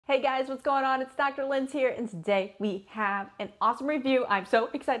Hey guys, what's going on? It's Dr. Linz here, and today we have an awesome review. I'm so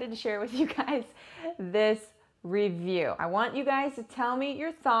excited to share with you guys this review. I want you guys to tell me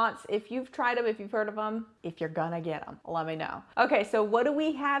your thoughts, if you've tried them, if you've heard of them, if you're gonna get them. Let me know. Okay, so what do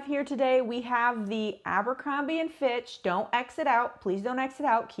we have here today? We have the Abercrombie and Fitch. Don't exit out. Please don't exit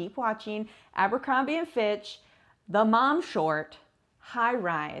out. Keep watching. Abercrombie and Fitch, the mom short, high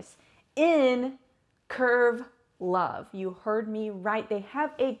rise in Curve Love. You heard me right. They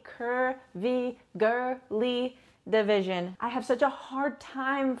have a curvy, girly division. I have such a hard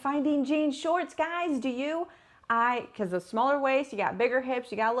time finding jean shorts, guys. Do you? Because of smaller waist, you got bigger hips,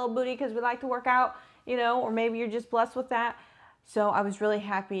 you got a little booty because we like to work out, you know, or maybe you're just blessed with that. So I was really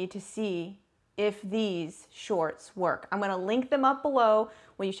happy to see if these shorts work. I'm gonna link them up below.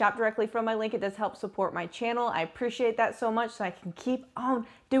 When you shop directly from my link, it does help support my channel. I appreciate that so much, so I can keep on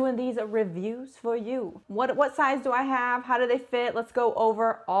doing these reviews for you. What size do I have? How do they fit? Let's go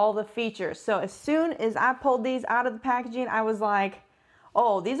over all the features. So as soon as I pulled these out of the packaging, I was like,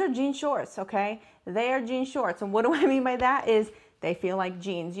 oh, these are jean shorts, okay? They are jean shorts. And what do I mean by that is they feel like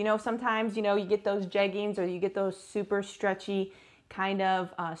jeans. You know, sometimes, you know, you get those jeggings or you get those super stretchy kind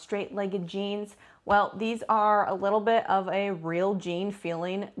of straight-legged jeans. Well, these are a little bit of a real jean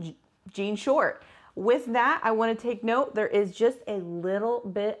feeling jean short. With that, I want to take note, there is just a little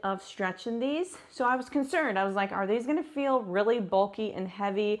bit of stretch in these. So I was concerned. I was like, are these going to feel really bulky and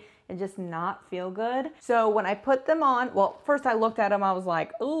heavy and just not feel good? So when I put them on, well, first I looked at them, I was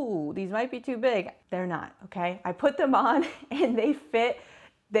like, ooh, these might be too big. They're not, okay? I put them on and they fit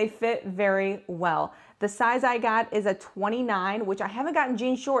very well. The size I got is a 29, which I haven't gotten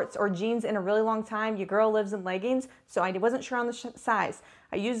jean shorts or jeans in a really long time. Your girl lives in leggings, so I wasn't sure on the size.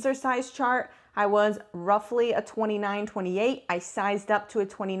 I used their size chart. I was roughly a 29, 28. I sized up to a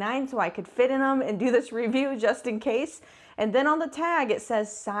 29 so I could fit in them and do this review just in case. And then on the tag, it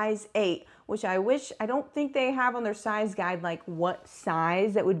says size 8, which I don't think they have on their size guide, like what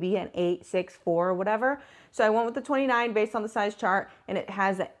size that would be an 8, 6, 4, or whatever. So I went with the 29 based on the size chart, and it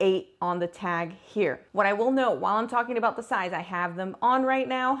has an 8 on the tag here. What I will note while I'm talking about the size, I have them on right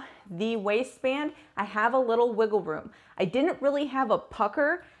now. The waistband, I have a little wiggle room. I didn't really have a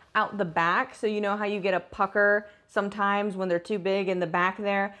pucker out the back. So you know how you get a pucker sometimes when they're too big in the back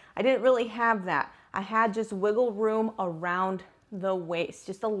there? I didn't really have that. I had just wiggle room around the waist,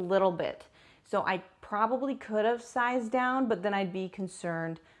 just a little bit. So I probably could have sized down, but then I'd be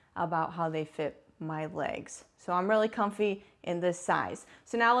concerned about how they fit my legs. So I'm really comfy in this size.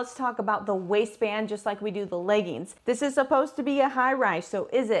 So now let's talk about the waistband, just like we do the leggings. This is supposed to be a high rise, so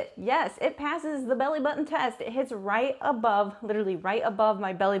is it? Yes, it passes the belly button test. It hits right above, literally right above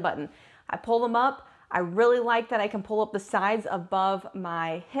my belly button. I pull them up. I really like that I can pull up the sides above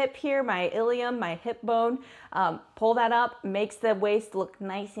my hip here, my ilium, my hip bone. Pull that up, makes the waist look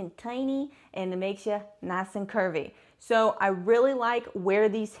nice and tiny, and it makes you nice and curvy. So I really like where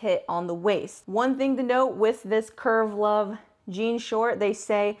these hit on the waist. One thing to note with this Curve Love jean short, they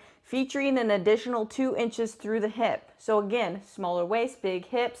say featuring an additional 2 inches through the hip. So again, smaller waist, big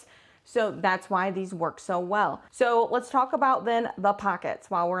hips. So that's why these work so well. So let's talk about then the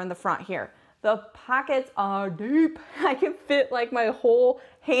pockets while we're in the front here. The pockets are deep. I can fit like my whole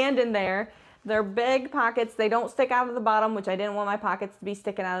hand in there. They're big pockets. They don't stick out of the bottom, which I didn't want my pockets to be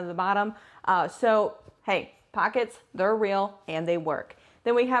sticking out of the bottom. So hey, pockets, they're real and they work.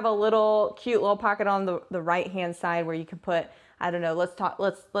 Then we have a little cute little pocket on the right hand side where you can put, I don't know,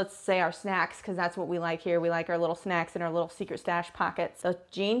 let's say our snacks, because that's what we like here. We like our little snacks in our little secret stash pockets. The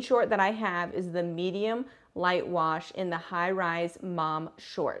jean short that I have is the medium light wash in the high rise mom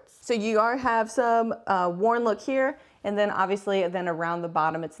shorts. So you have some worn look here, and then obviously then around the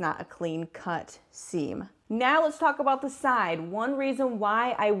bottom it's not a clean cut seam. Now let's talk about the side. One reason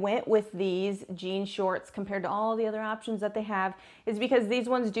why I went with these jean shorts compared to all the other options that they have is because these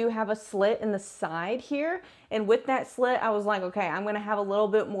ones do have a slit in the side here. And with that slit, I was like, okay, I'm gonna have a little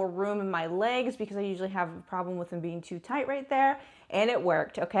bit more room in my legs because I usually have a problem with them being too tight right there. And it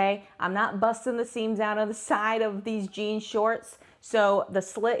worked, okay? I'm not busting the seams out of the side of these jean shorts. So the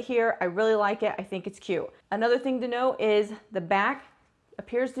slit here, I really like it. I think it's cute. Another thing to note is the back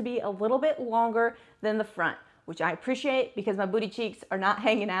appears to be a little bit longer than the front, which I appreciate because my booty cheeks are not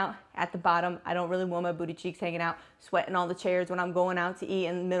hanging out at the bottom. I don't really want my booty cheeks hanging out, sweating on the chairs when I'm going out to eat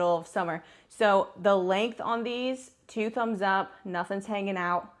in the middle of summer. So the length on these, 2 thumbs up, nothing's hanging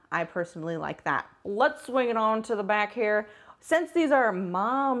out. I personally like that. Let's swing it on to the back here. Since these are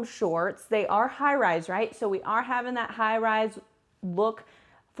mom shorts, they are high rise, right? So we are having that high rise look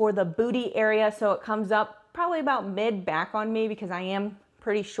for the booty area. So it comes up probably about mid back on me because I am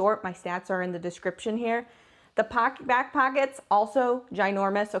pretty short. My stats are in the description here. The back pockets, also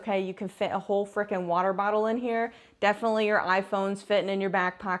ginormous, okay? You can fit a whole freaking water bottle in here. Definitely your iPhone's fitting in your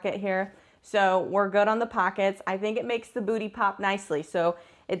back pocket here. So we're good on the pockets. I think it makes the booty pop nicely. So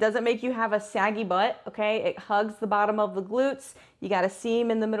it doesn't make you have a saggy butt, okay? It hugs the bottom of the glutes. You got a seam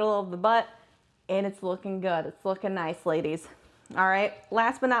in the middle of the butt, and it's looking good. It's looking nice, ladies. All right,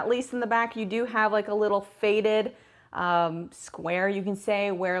 last but not least, in the back, you do have like a little faded square, you can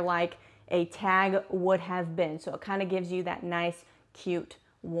say, where like a tag would have been. So it kind of gives you that nice, cute,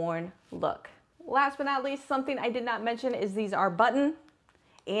 worn look. Last but not least, something I did not mention is these are button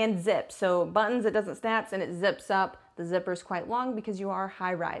and zip. So buttons, it doesn't snap, and it zips up. The zipper is quite long because you are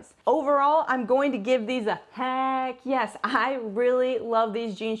high rise. Overall, I'm going to give these a heck yes. I really love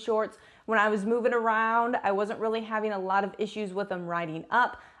these jean shorts. When I was moving around, I wasn't really having a lot of issues with them riding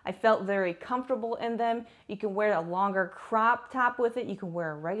up. I felt very comfortable in them. You can wear a longer crop top with it. You can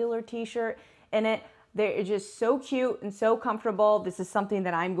wear a regular t-shirt in it. They're just so cute and so comfortable. This is something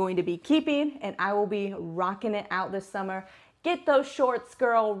that I'm going to be keeping, and I will be rocking it out this summer. Get those shorts,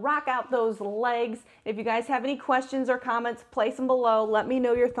 girl. Rock out those legs. If you guys have any questions or comments, place them below. Let me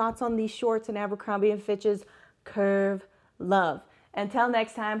know your thoughts on these shorts and Abercrombie & Fitch's Curve Love. Until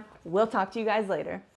next time, we'll talk to you guys later.